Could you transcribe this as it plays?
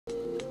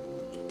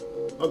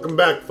Welcome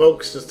back,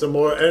 folks, to some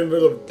more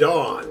Anvil of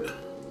Dawn.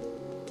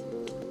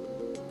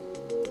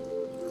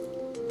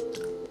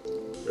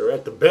 We're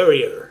at the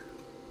barrier.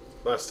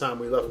 Last time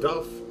we left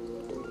off.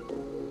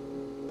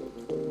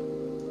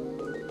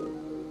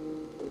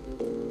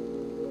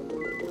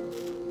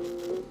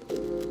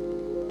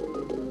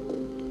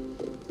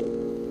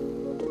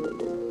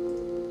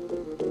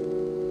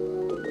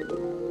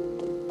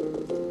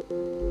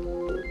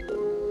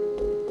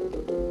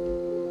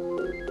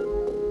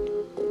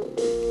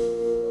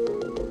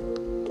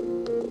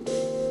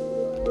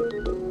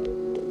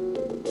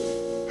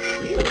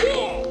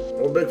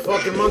 Big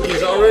fucking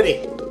monkeys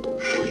already.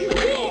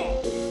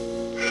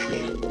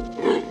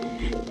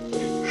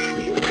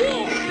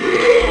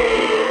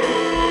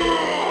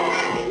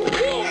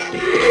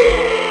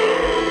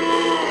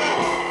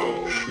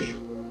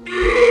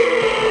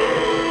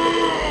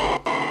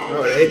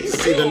 Oh, I hate to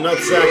see the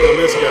nutsack on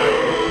this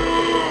guy.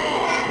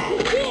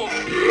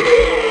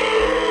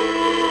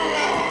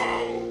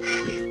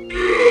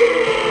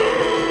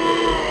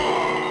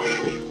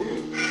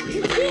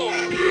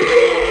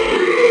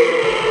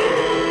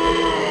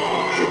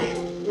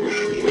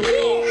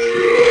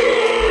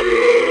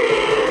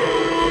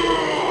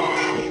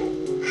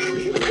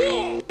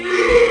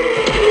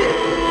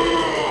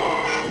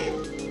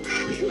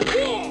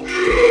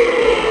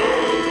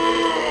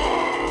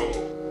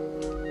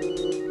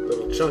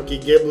 Chunky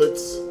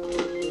giblets.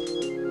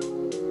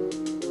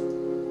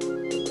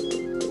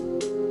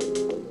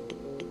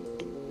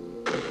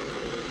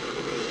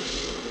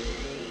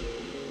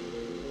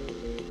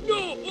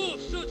 No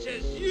oath such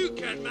as you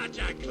can match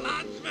a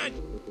clansman.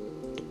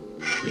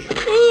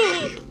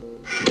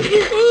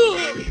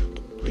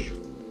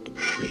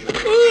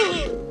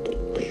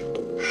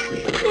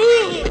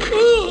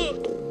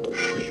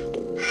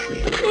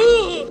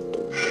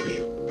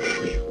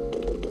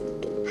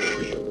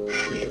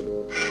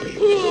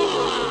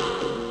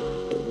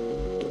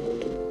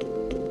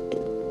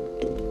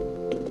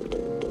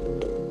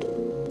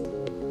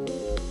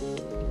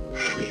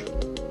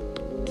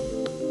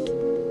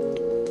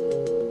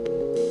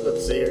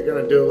 Let's see, you're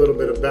gonna do a little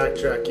bit of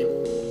backtracking.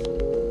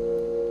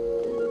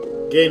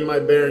 Gain my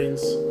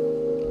bearings.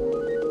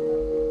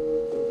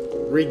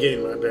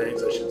 Regain my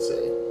bearings, I should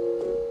say.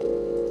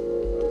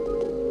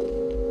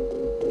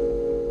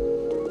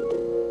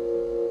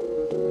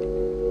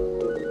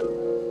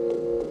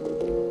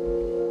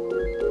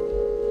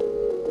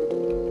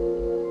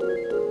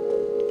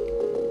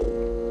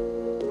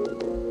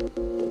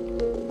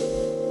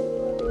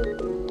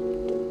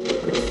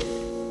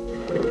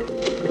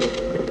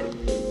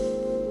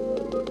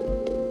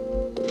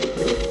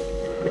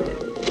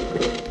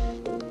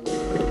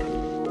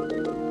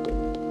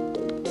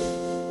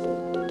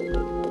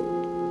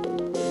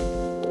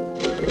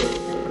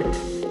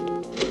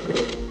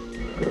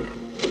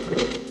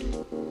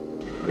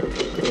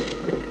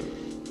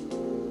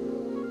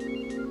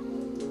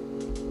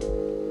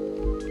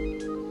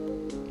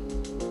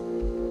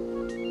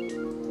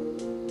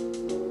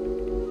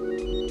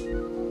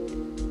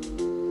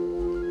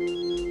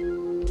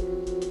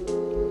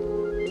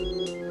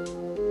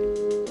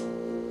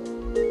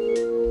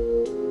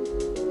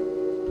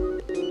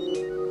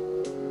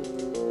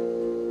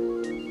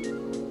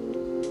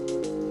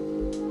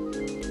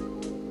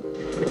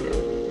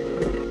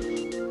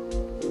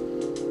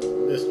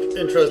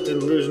 Interesting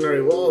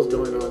illusionary walls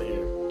going on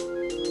here.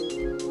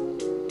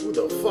 Who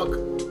the fuck?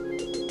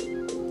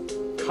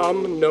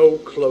 Come no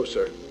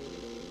closer.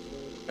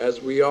 As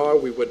we are,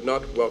 we would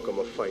not welcome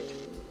a fight.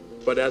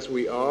 But as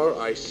we are,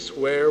 I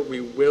swear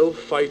we will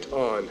fight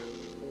on.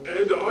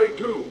 And I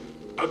do,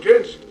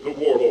 against the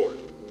warlord.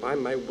 By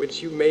my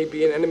wits, you may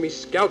be an enemy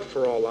scout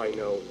for all I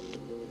know.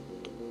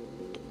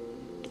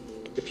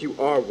 If you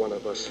are one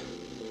of us,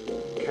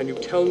 can you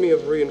tell me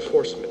of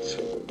reinforcements?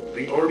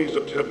 The armies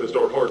of Tempest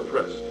are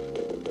hard-pressed.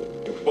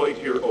 You fight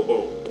here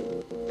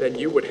alone. Then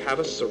you would have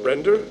us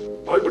surrender?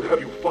 I would have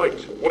you fight,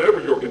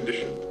 whatever your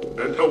condition.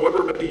 And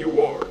however many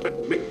you are,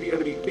 make the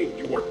enemy think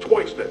you are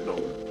twice that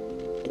number.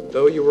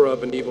 Though you are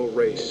of an evil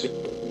race,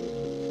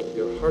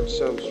 your heart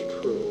sounds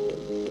true.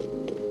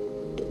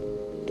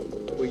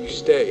 Will you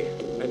stay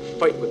and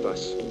fight with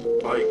us?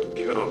 I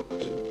cannot.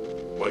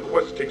 My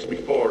quest takes me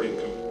far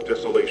into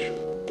desolation.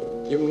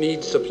 You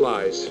need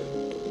supplies.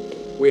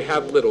 We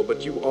have little,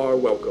 but you are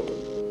welcome.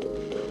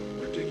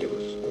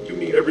 Ridiculous. You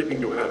need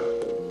everything you have.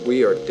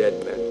 We are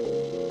dead men.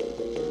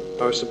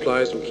 Our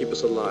supplies will keep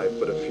us alive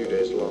but a few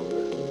days longer.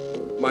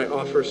 My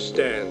offer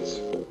stands.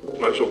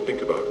 I shall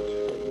think about it.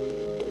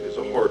 It is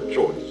a hard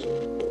choice.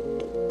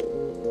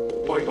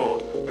 Fight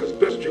on, as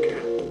best you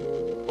can.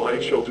 I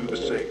shall do the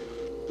same.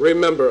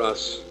 Remember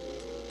us,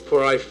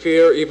 for I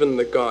fear even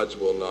the gods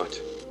will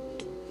not.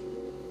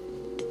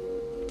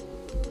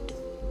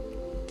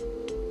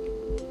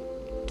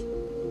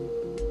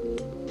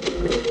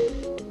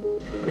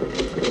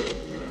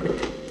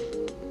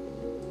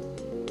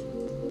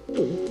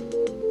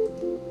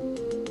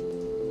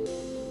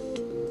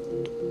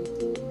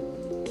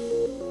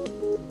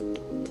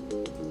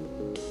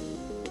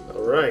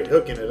 Alright,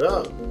 hooking it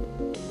up.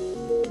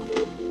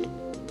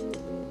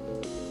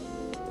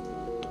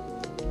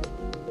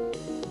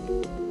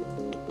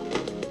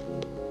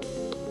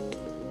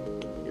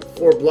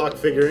 4 block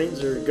figurines.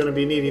 You're going to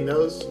be needing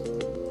those.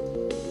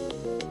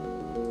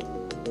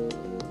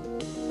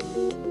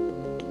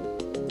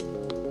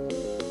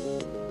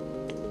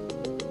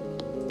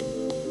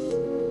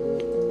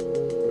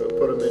 We'll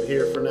put them in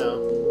here for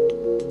now.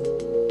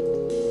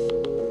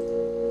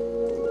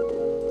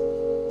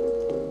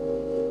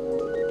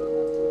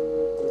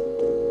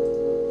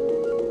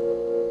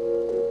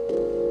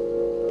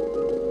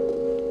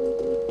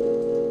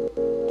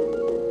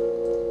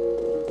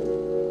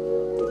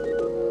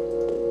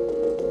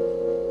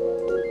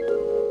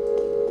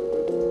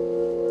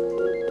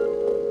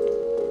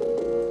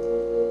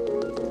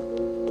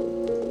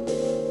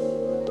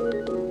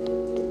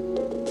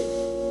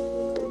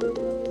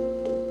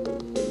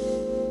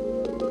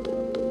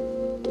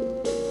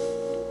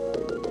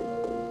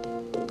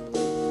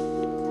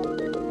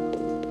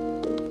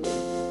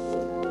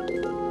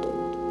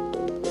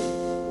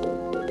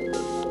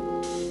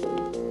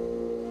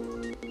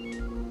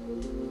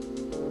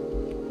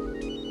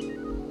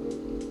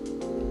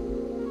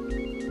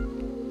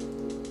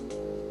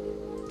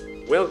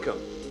 Welcome.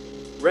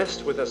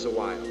 Rest with us a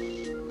while.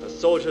 A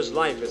soldier's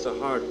life is a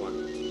hard one,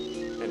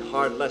 and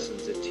hard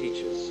lessons it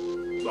teaches.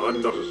 I'm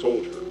not a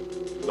soldier.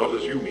 Not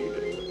as you mean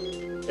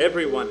it.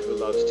 Everyone who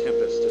loves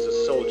Tempest is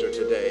a soldier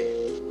today.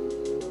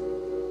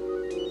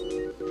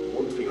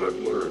 One thing I've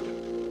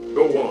learned.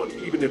 Go on,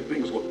 even if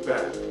things look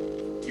bad.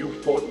 You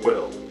fought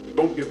well.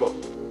 Don't give up.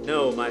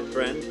 No, my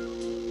friend.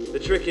 The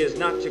trick is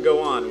not to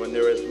go on when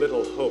there is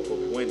little hope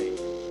of winning.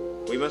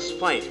 We must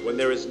fight when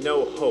there is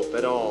no hope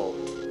at all.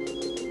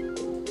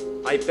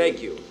 I beg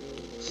you,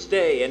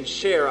 stay and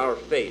share our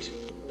fate.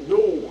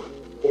 No,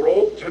 or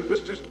all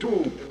Tempest is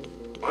doomed.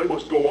 I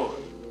must go on.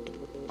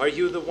 Are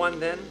you the one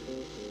then?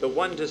 The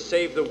one to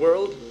save the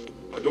world?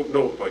 I don't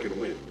know if I can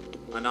win.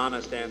 An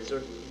honest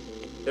answer.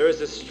 There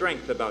is a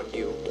strength about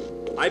you.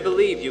 I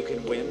believe you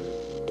can win.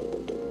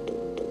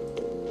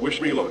 Wish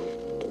me luck.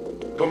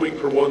 Coming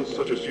from one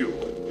such as you,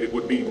 it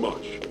would mean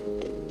much.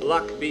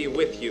 Luck be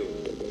with you,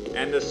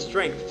 and the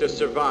strength to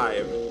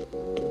survive.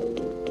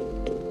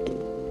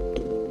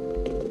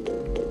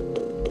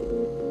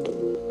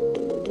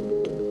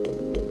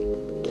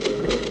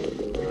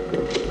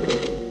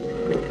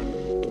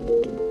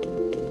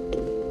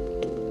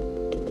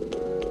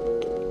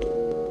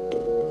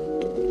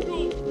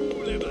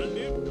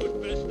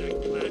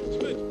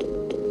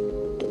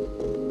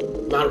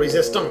 La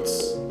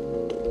Resistance.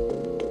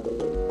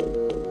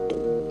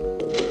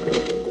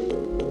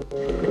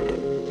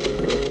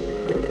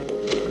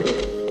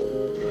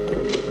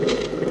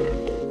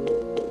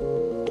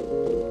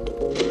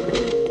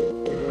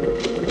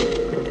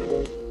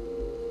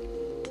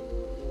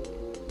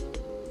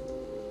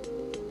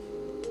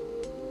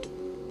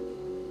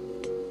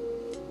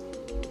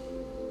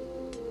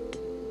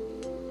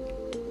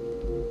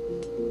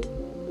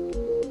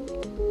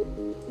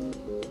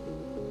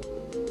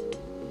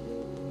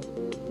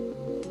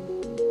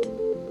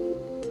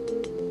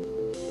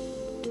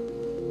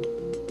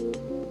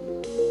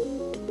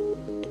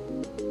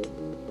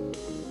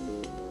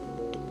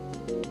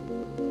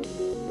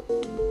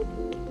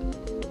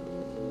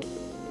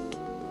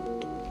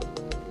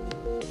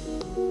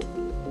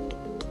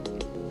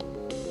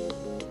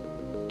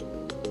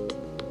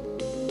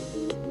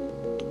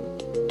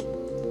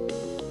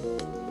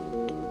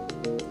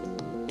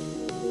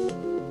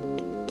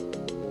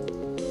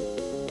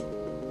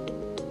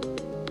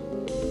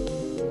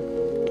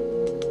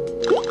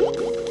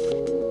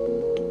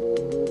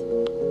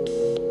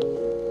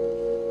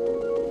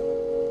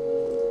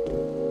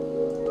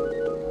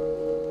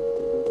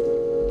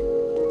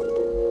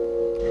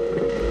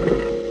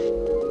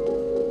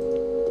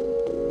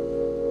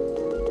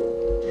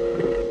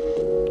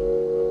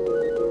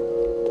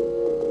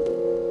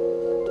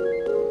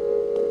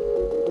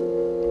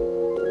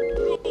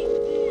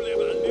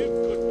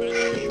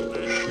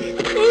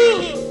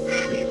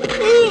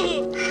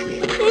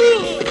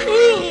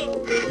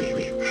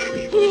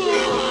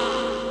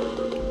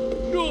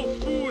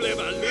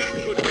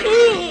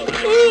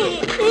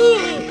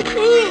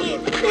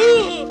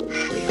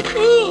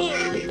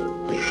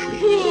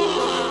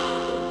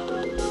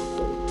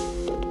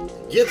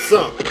 Get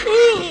some.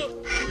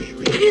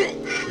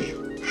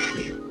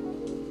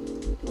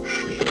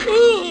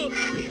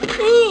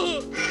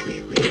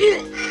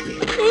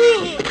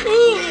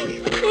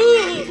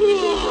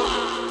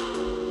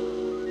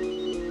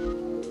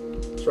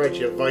 That's right,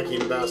 you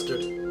Viking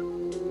bastard.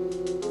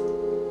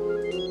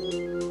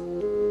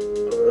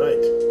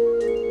 Alright.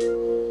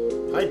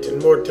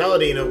 Heightened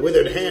mortality in a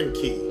withered hand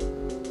key.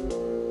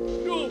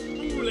 No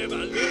fool ever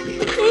lived.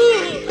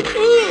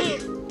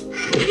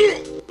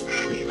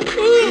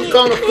 You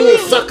call a fool,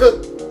 sucker?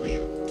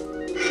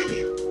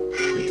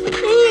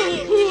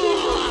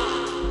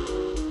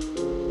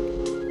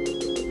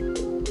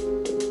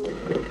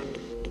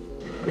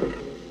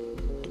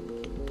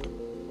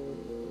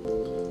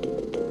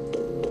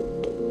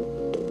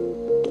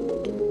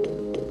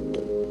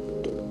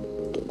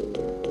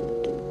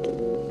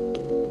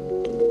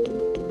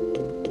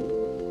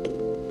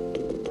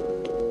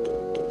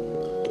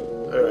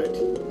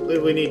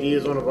 believe we need to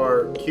use one of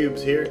our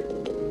cubes here.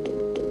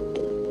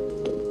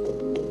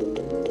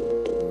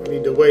 We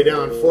need to weigh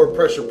down 4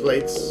 pressure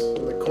plates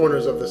in the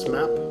corners of this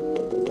map.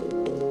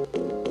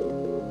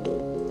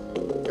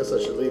 Guess I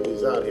should leave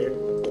these out here.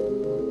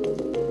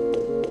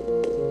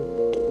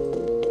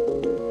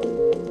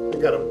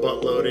 I got a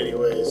buttload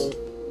anyways.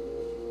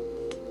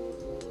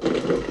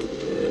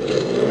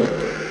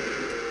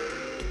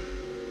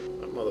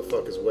 That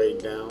motherfucker's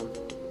weighed down.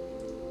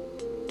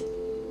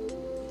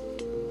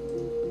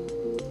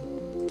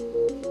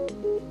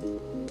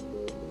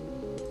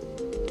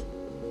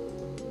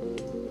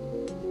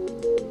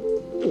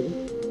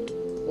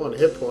 One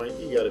hit point,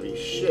 you gotta be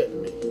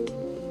shitting me.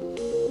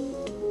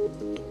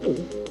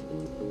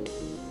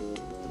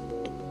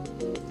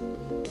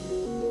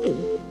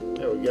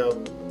 There we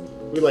go.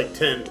 We like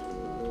 10.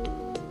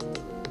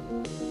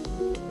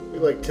 We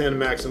like 10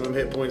 maximum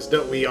hit points,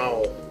 don't we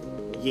all?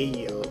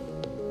 Yeah.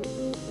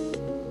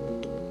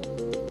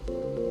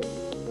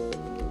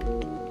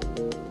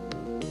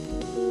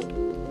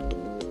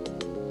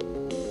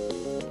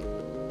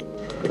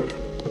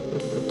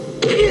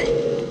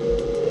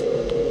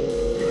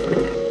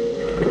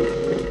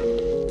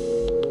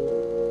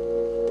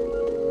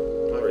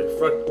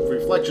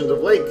 Reflections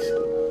of Lake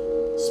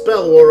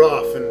spell wore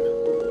off and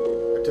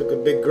I took a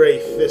big gray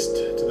fist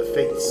to the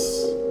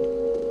face,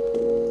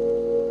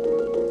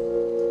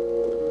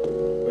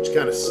 which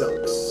kind of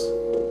sucks.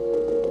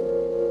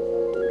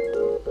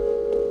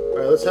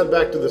 Alright, let's head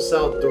back to the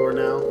south door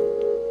now.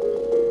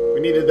 We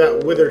needed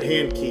that withered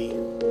hand key.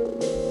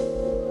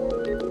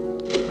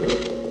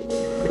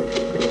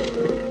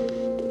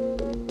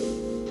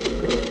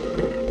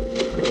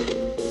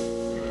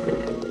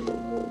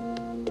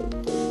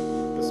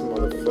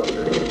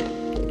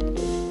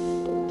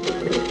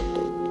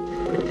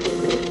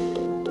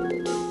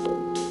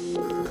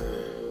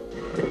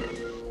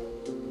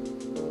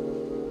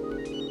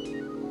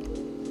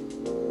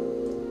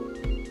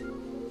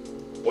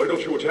 Why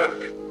don't you attack?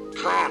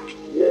 Can't.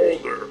 Wall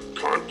there.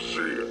 Can't see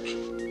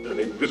it. An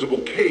invisible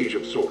cage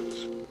of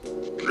sorts.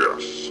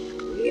 Yes.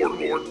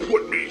 Warlord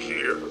put me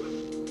here.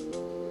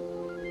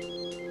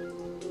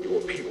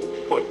 Your people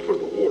fight for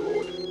the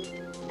Warlord.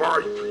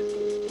 My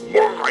people.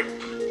 My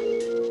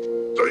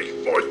people. They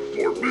fight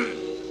for me.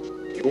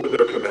 You're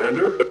their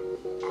commander?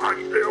 I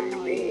am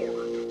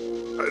Lord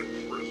and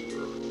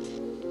prisoner.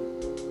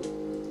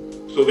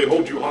 So they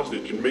hold you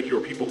hostage and make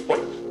your people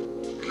fight.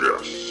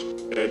 Yes.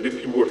 And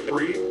if you were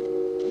free?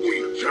 We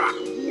attack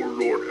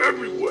Warlord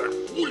everywhere.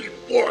 We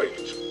fight.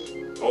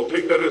 I'll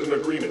take that as an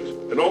agreement,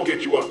 and I'll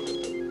get you out.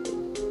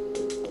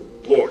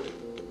 Lord,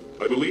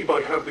 I believe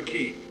I have the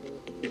key.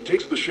 It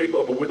takes the shape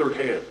of a withered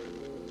hand.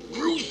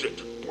 Use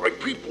it. My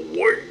people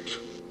wait.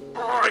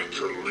 I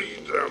can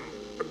lead them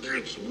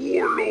against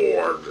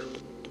Warlord.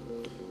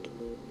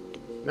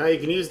 Now you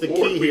can use the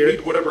Lord, key we here.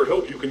 need whatever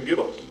help you can give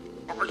us.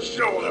 I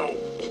shall help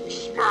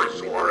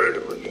smash our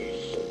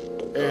enemies.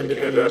 And I if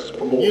can't you ask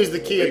for more. use the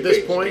key at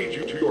this point, lead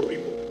you to your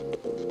people.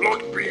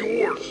 Luck be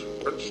yours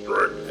and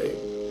strength. hey,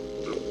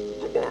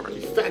 Goodbye.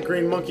 you fat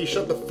green monkey,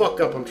 shut the fuck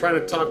up. I'm trying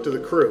to talk to the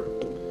crew.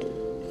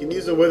 You can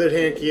use the withered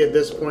hand key at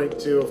this point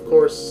to, of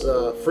course,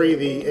 free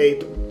the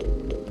ape.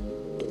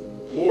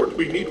 Lord,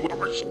 we need what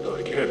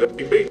I can't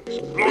evade.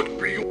 Luck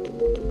be yours.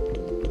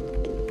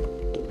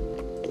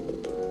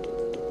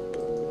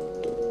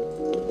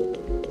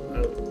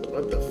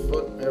 What the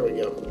fuck? There we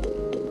go.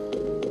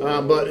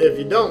 But if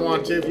you don't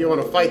want to, if you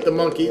want to fight the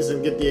monkeys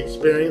and get the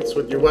experience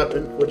with your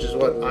weapon, which is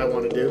what I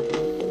want to do,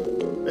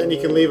 then you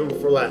can leave them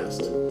for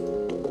last.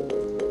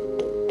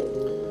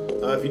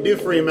 If you do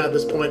free them at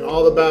this point,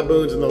 all the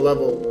baboons in the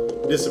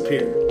level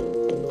disappear.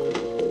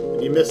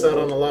 And you miss out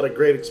on a lot of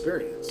great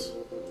experience.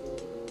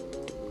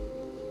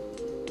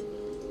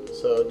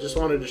 So just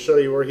wanted to show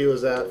you where he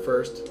was at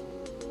first.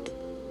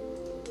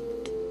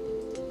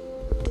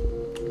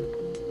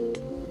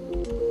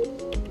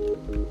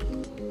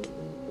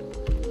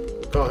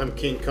 Call him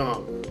King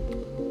Kong.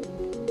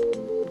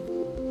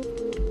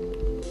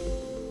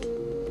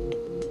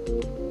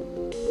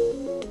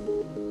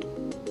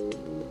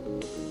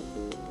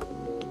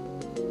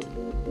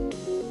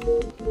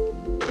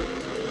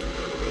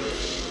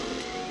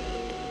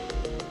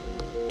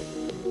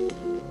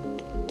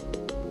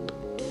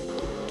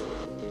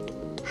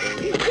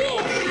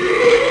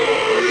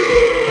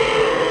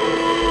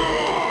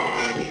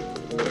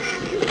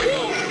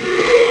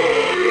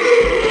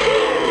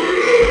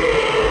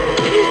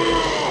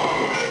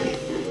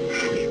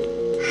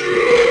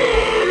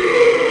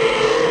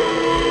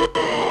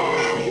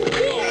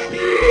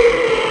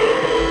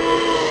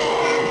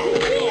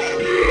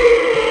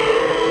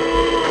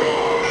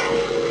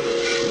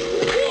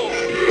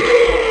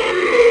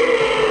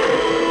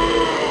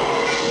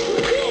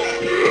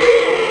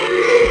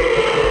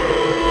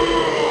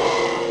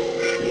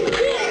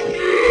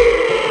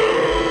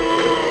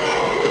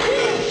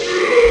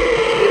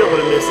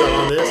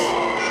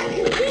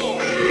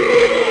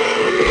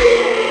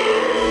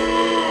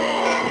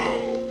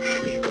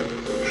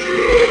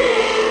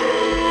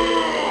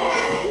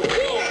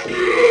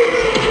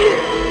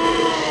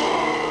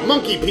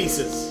 Monkey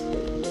pieces.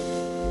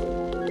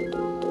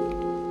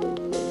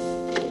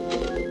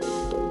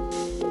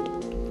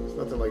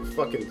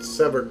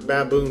 severed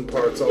baboon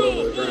parts all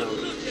over the ground.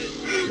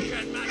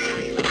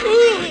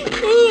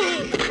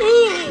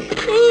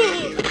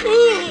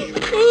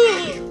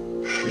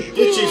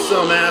 Get you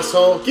some,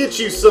 asshole. Get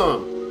you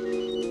some.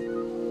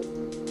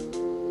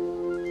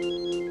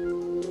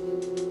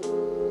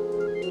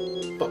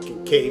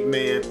 Fucking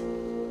caveman.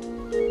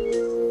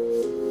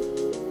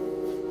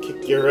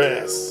 Kick your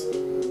ass.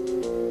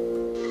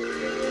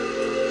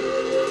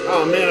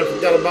 Oh man, I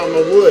forgot about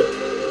my wood.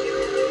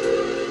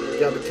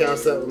 Got to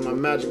cast that with my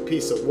magic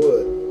piece of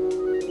wood.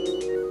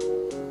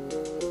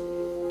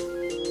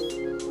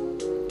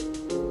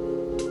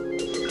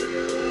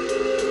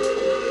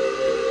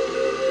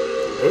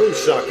 Boom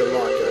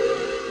shakalaka.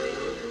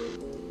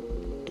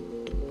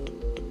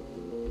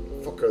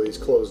 Fuck are these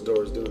closed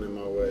doors doing in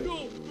my way?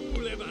 No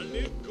fool ever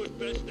lived could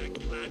best a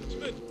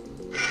clansman.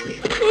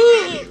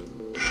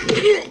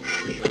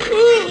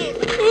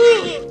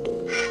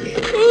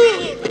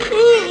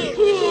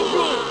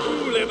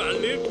 Fool ever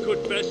lived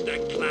could best a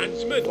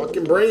clansman.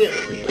 Fucking bring it.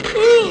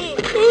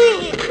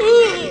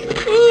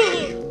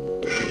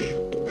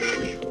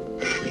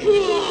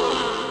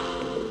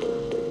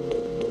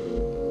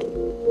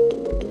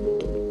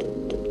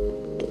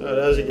 Alright,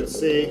 as you can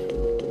see,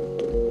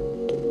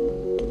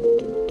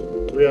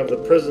 we have the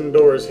prison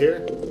doors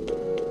here.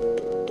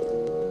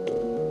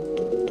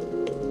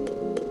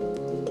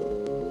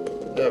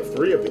 I have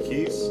 3 of the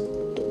keys.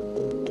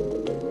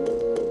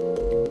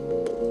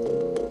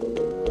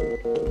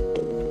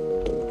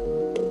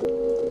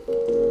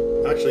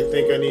 I actually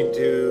think I need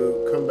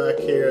to come back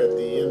here at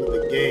the end of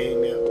the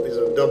game. Yeah, these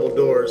are double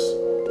doors.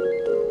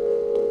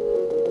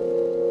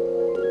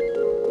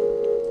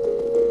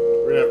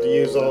 We're gonna have to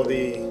use all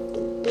the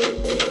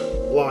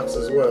locks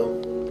as well.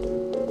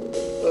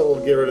 But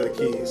we'll get rid of the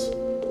keys.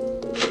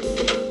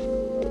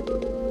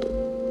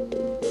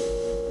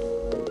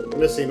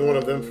 Missing one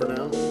of them for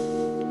now.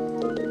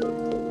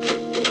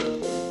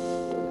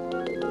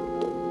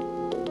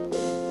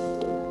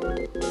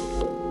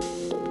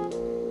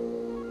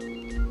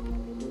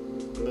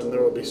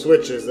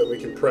 Switches that we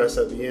can press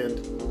at the end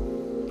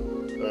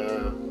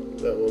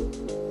that will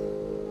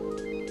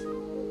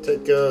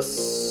take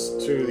us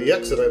to the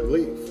exit, I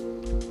believe.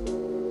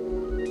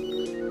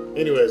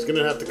 Anyways,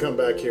 gonna have to come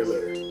back here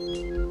later.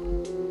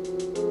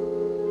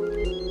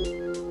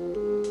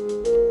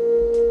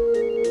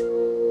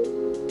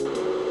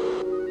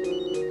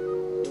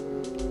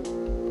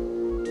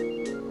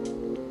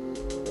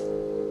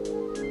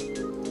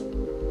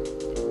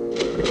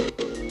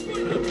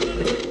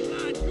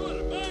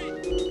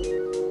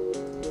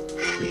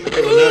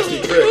 That was a nasty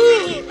trick.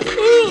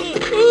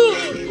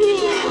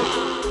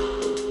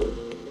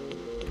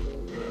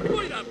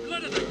 By the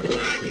blood of the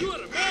clan, you are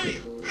mine.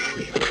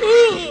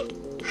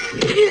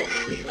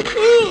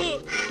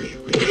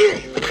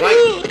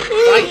 Fight!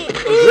 Fight!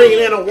 A green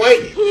and a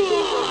white!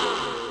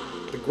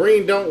 The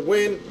green don't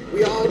win,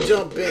 we all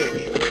jump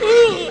in.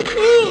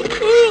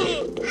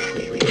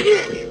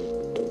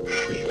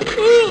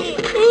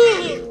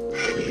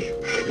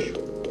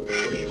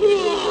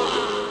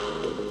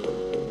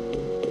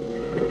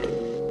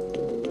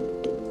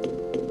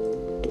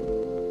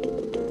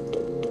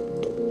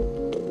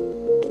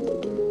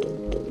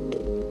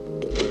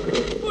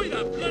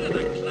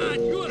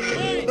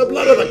 The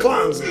blood of the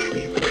clans.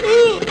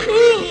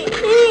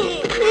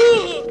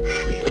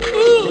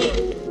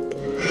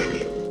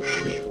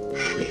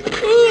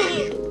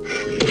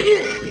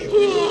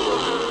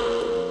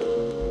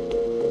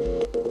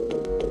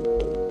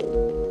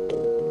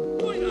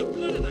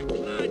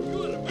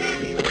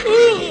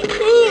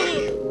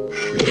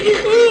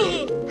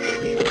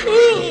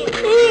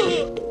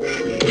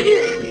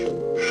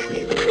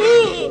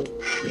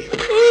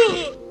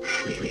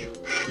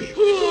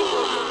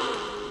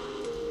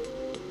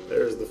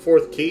 There's the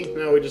 4th key.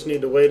 Now we just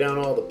need to weigh down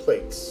all the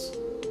plates.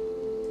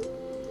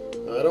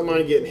 I don't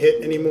mind getting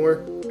hit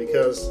anymore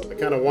because I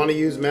kind of want to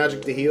use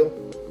magic to heal.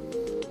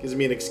 Gives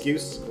me an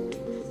excuse.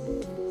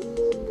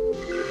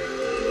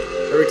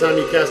 Every time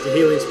you cast a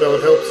healing spell,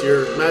 it helps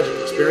your magic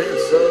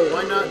experience, so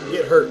why not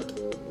get hurt?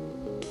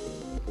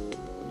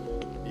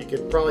 You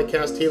could probably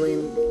cast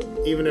healing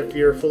even if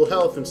you're full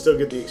health and still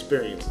get the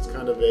experience. It's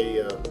kind of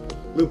a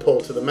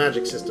loophole to the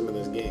magic system in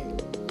this game.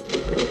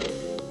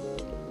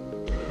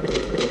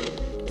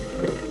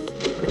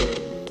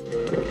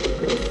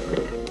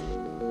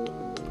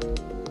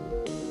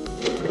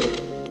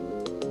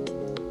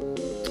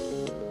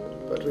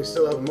 But we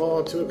still have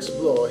more to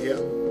explore here.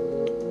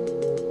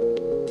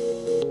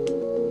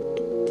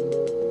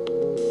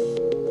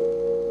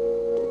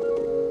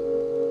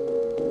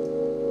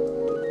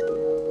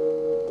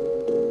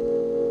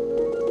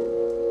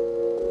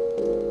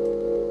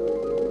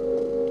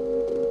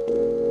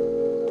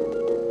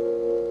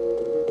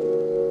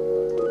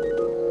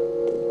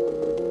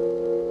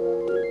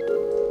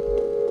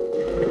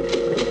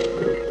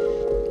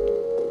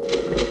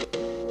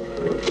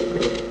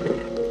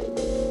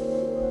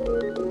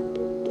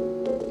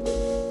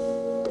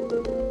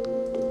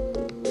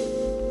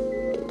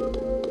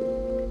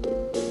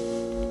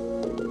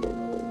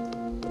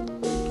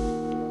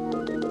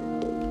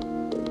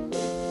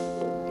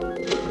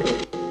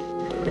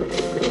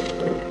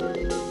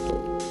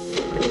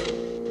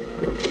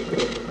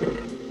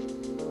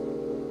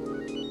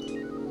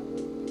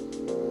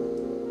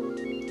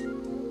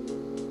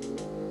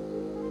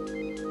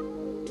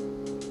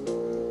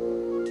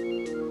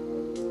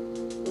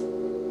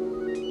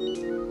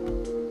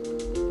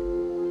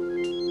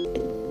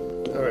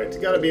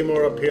 Alright, gotta be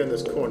more up here in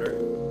this corner.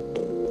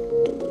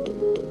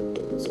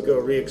 Let's go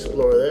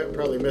re-explore there.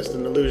 Probably missed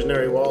an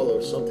illusionary wall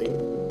or something.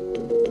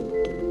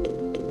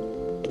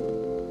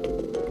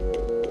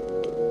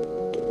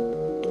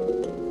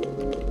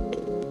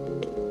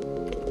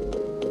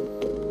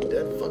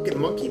 Dead fucking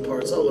monkey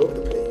parts all over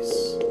the place.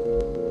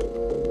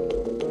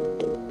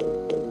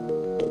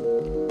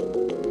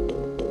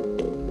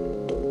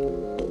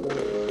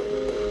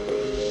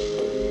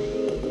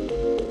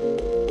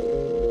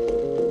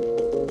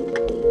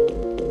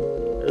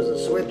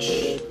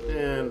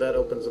 And that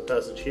opens a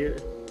passage here.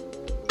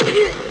 Oh,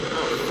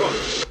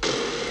 fuck.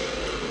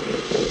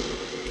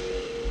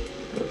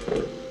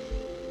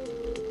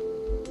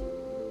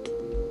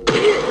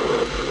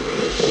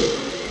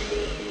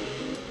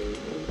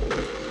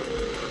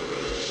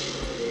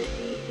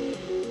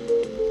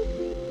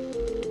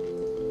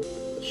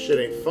 This shit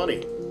ain't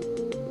funny.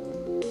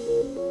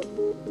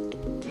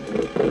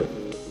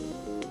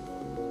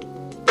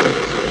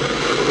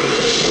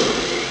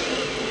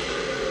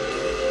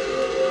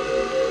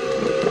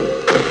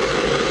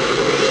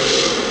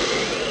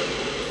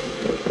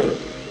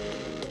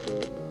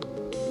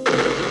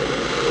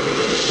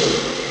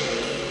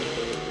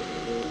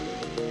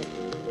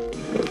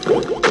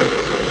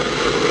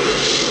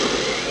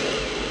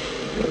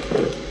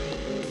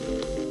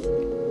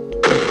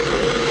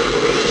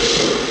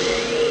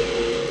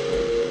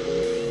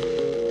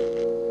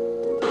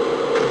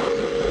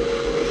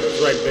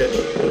 Right,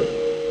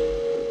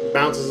 bitch.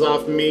 Bounces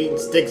off me and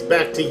sticks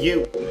back to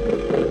you.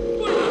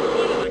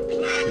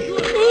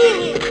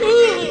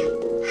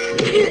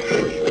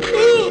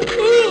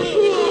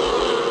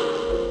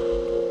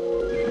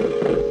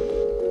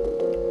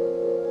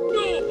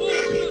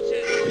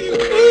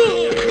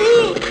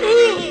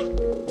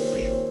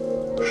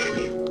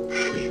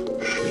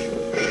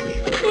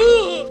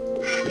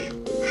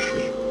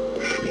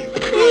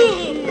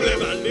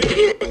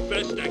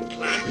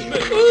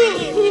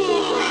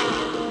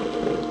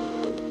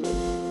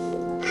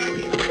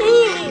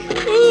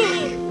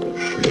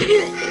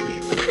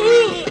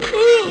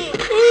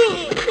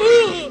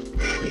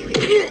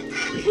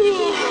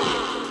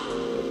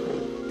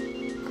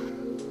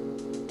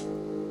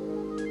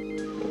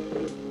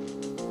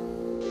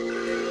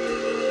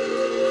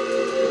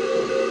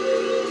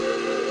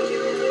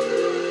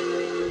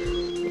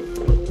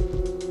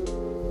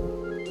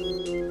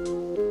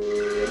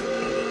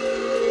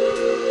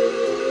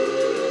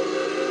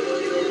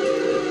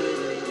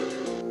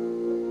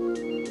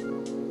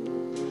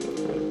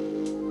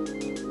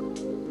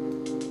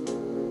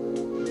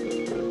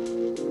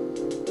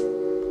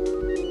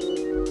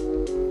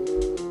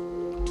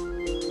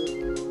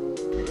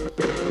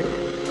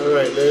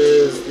 Alright,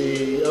 there's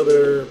the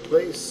other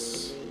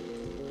place.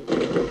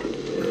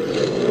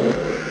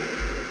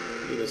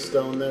 Need a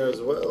stone there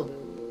as well.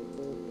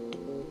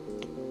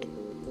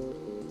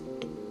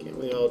 Can't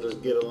we all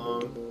just get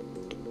along?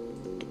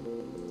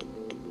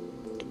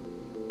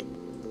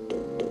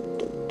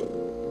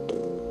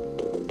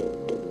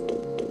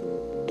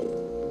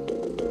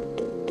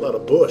 A lot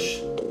of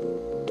bush.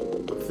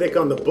 I'm thick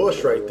on the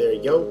bush right there,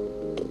 yo.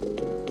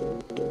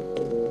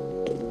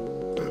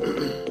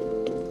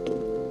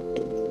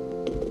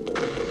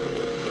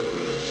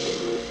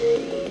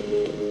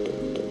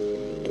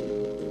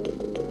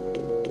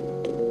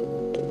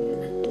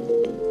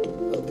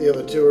 The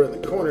other two are in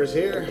the corners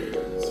here.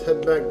 Let's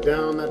head back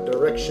down that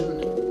direction.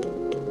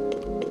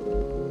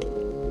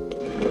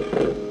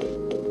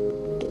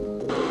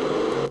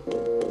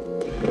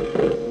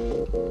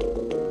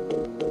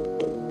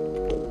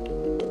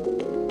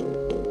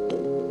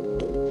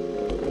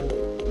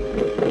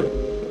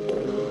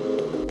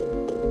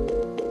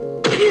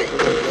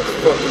 That's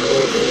fucking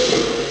bullshit.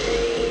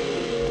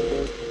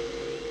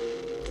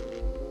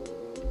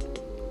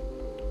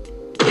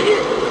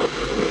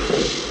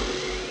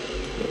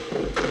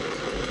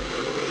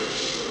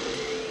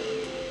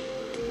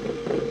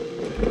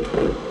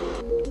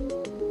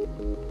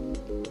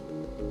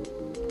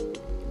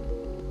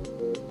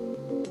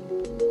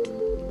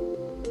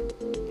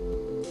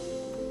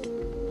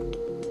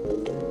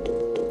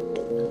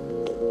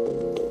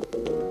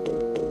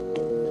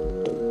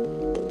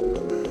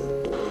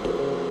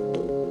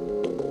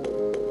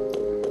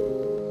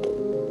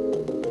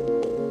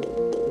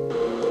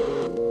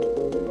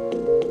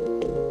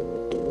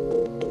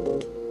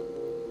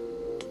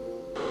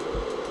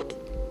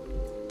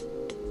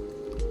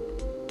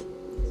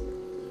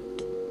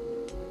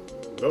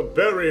 The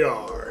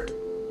barrier.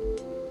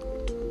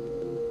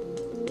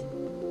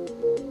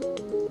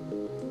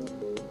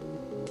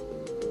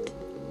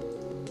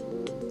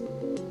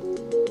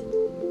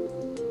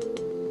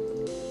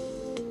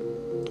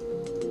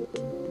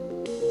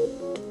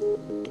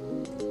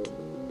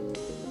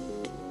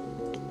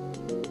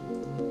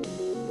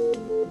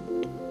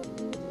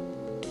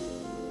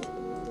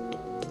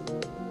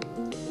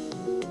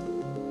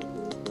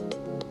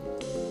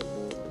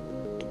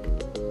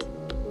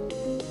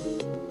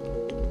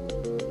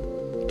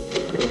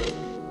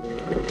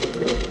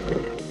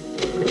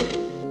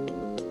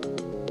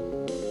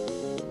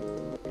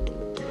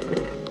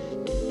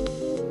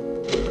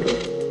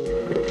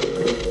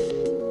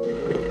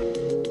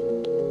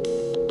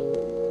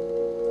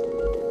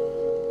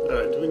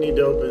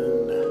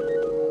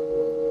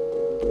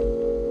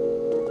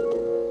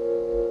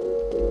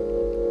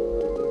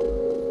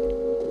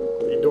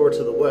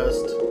 to the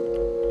west.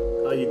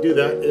 How you do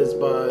that is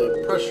by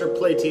pressure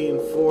plating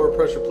 4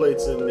 pressure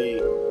plates in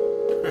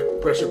the...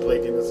 pressure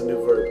plating, that's a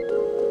new verb.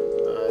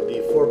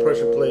 The 4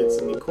 pressure plates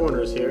in the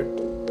corners here.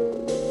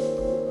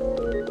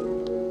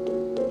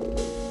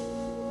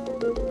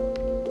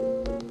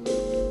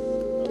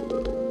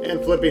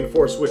 And flipping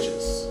 4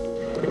 switches.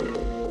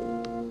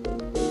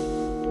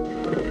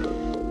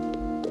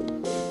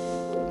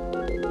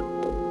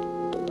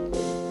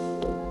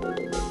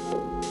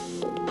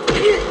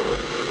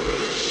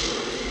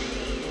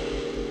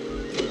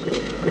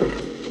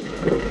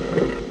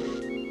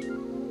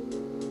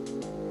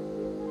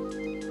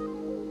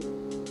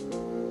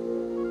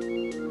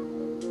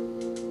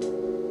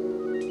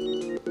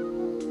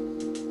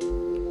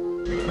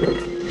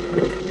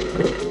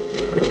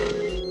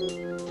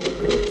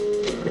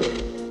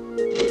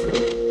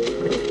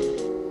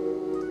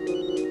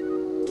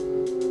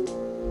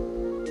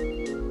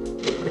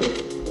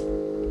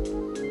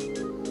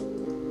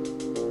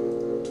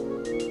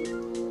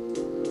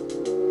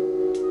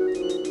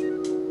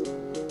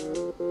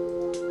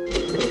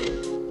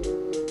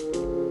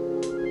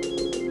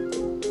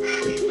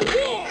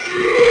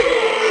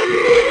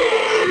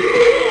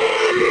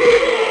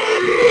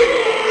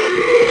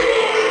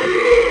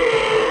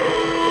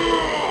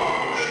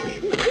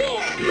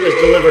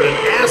 Delivered an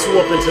ass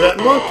whooping to that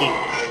monkey.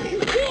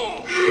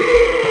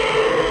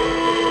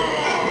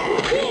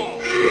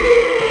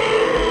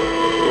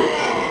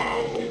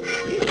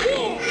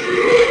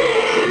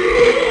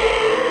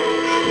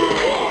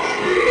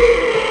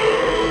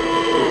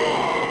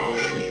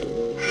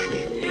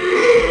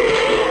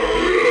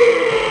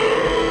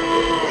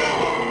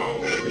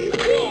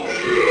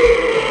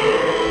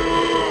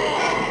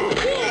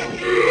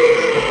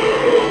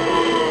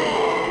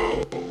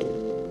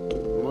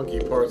 Monkey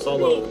parts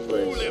all over the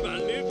place.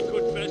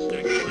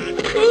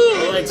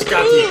 Alright,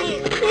 Scotty.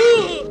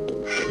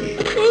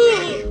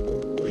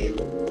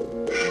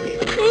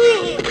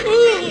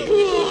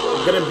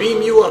 I'm gonna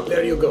beam you up.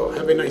 There you go.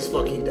 Have a nice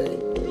fucking day.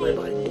 Bye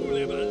bye.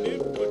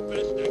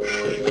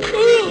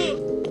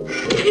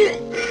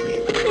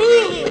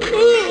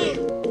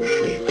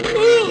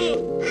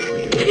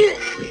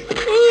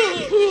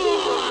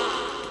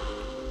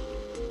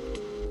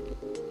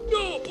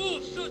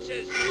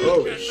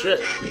 Oh shit.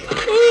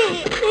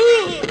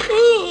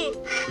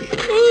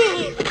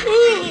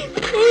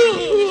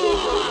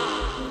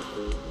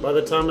 By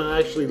the time I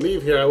actually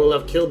leave here, I will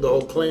have killed the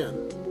whole clan.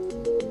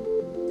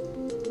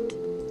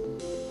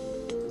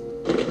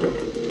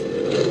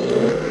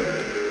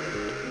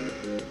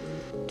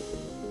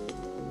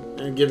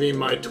 And giving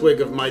my twig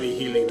of mighty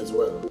healing as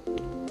well.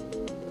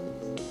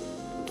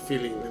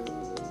 Feeling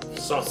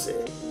saucy.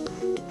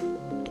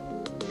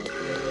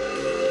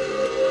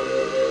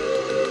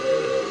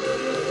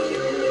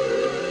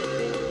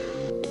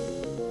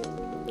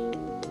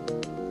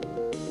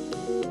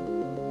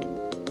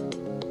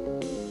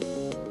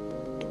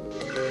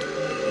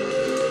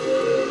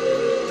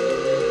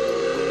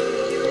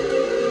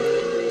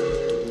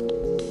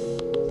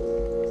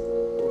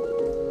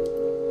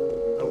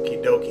 Okie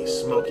dokie,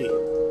 Smokey.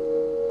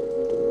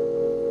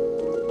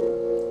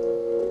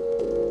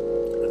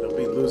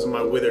 Losing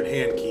my withered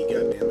hand key,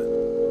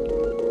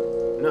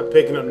 goddammit. I'm not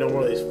picking up no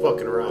more of these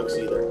fucking rocks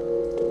either.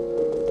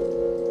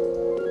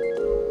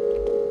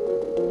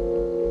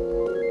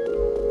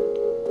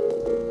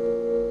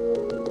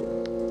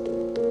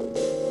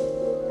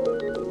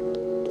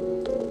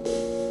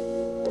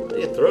 How do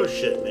you throw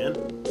shit, man?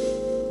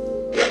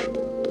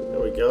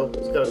 There we go.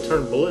 It's gotta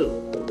turn blue.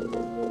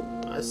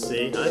 I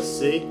see, I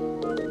see.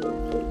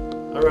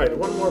 Alright,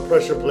 one more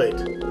pressure plate.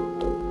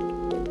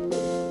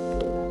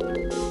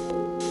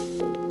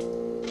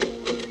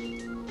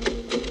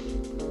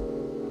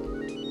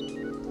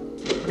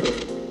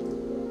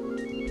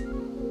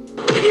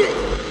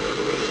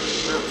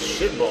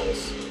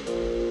 Shitballs.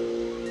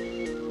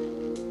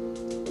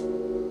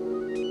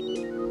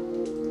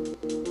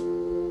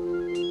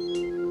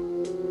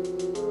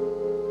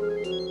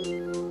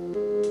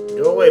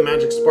 Go away,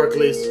 magic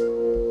sparklies.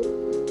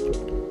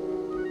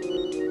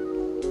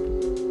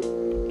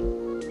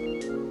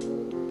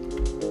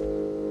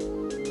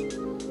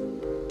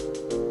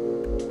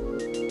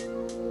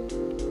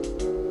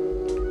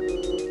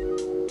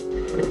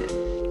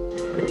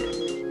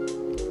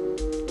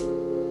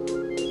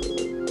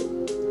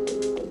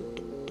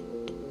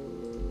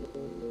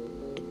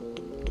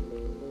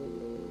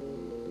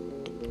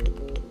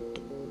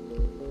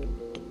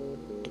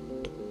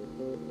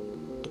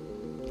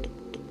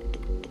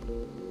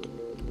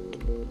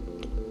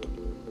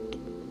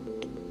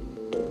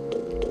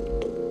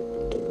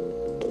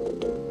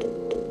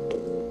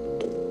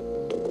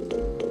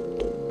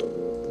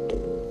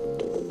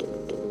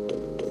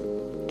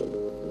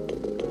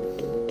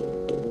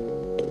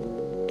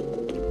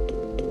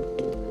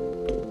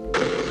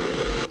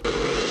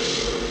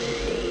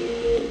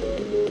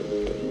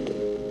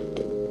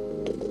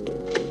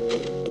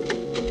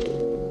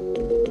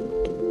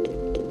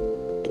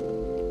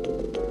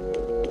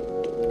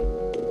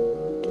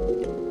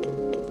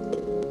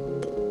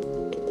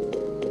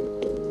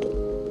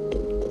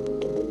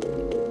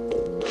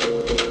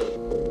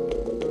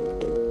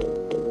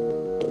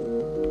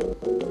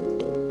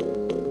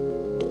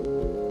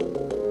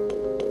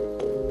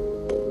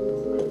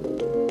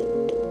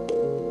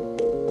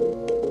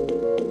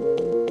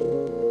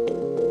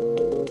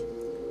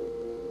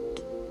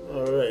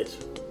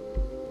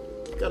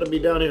 be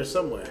down here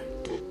somewhere.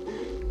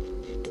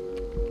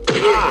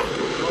 Ah!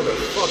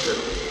 Motherfucker.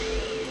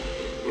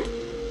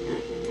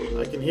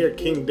 I can hear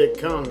King Dick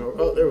Kong.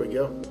 Oh, there we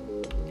go.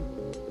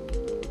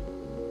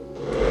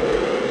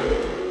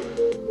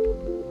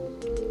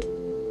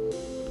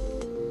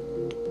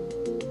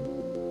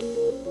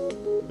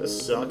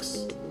 This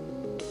sucks.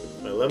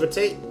 Can I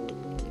levitate?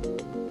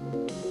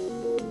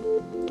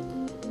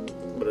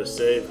 Better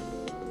save.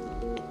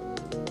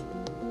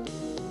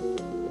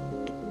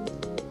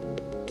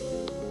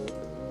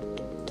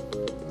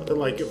 Nothing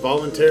like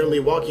voluntarily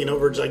walking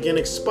over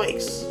gigantic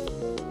spikes,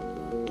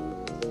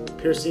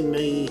 piercing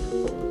me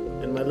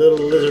in my little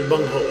lizard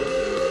bunghole.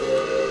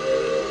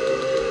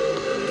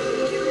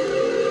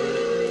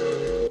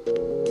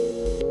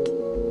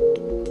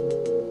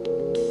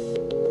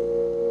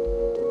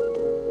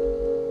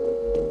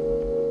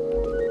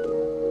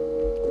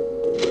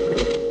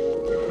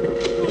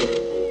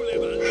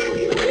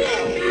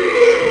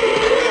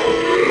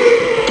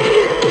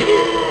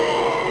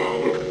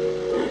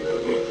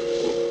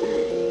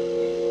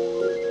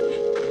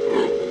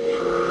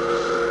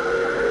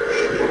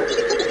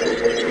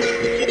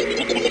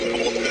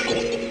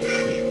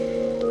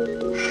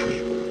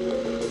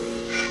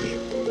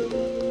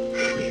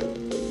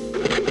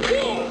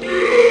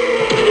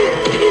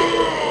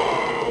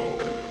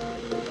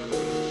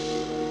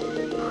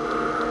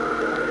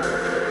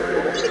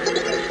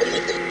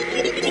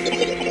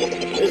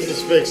 This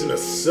is fixing to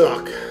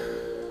suck.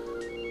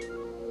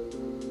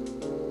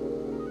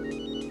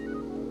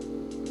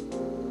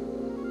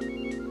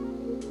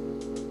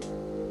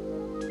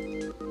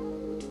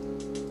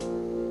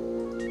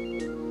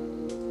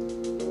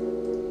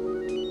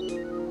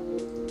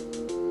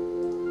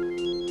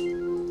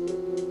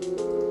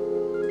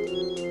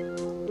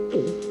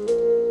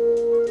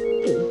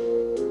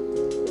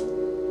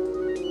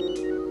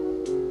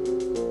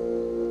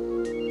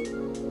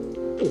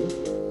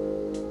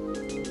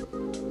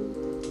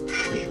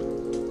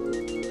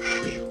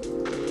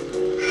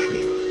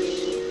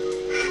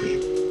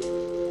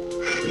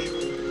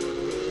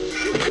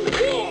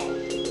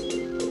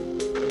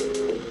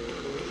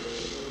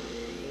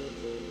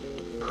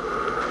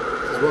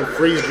 One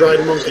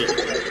freeze-dried monkey.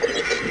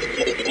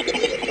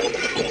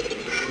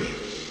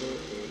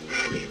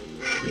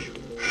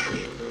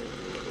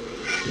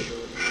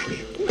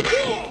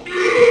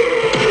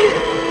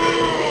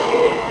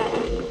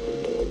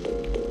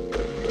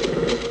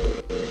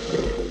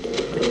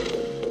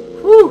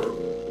 Whew!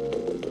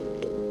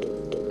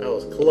 That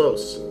was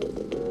close.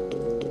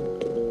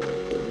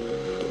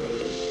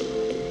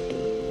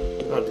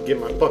 About to get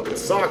my fucking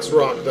socks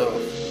rocked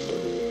off.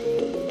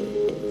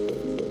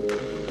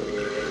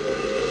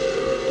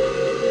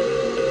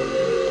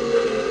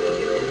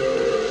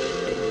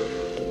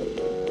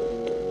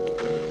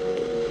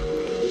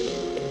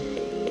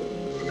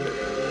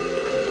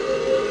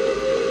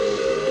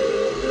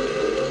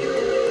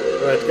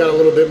 Alright, got a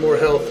little bit more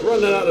health.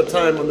 Running out of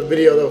time on the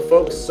video though,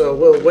 folks, so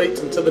we'll wait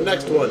until the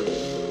next one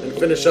and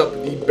finish up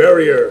the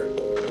barrier.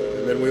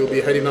 And then we'll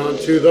be heading on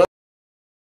to the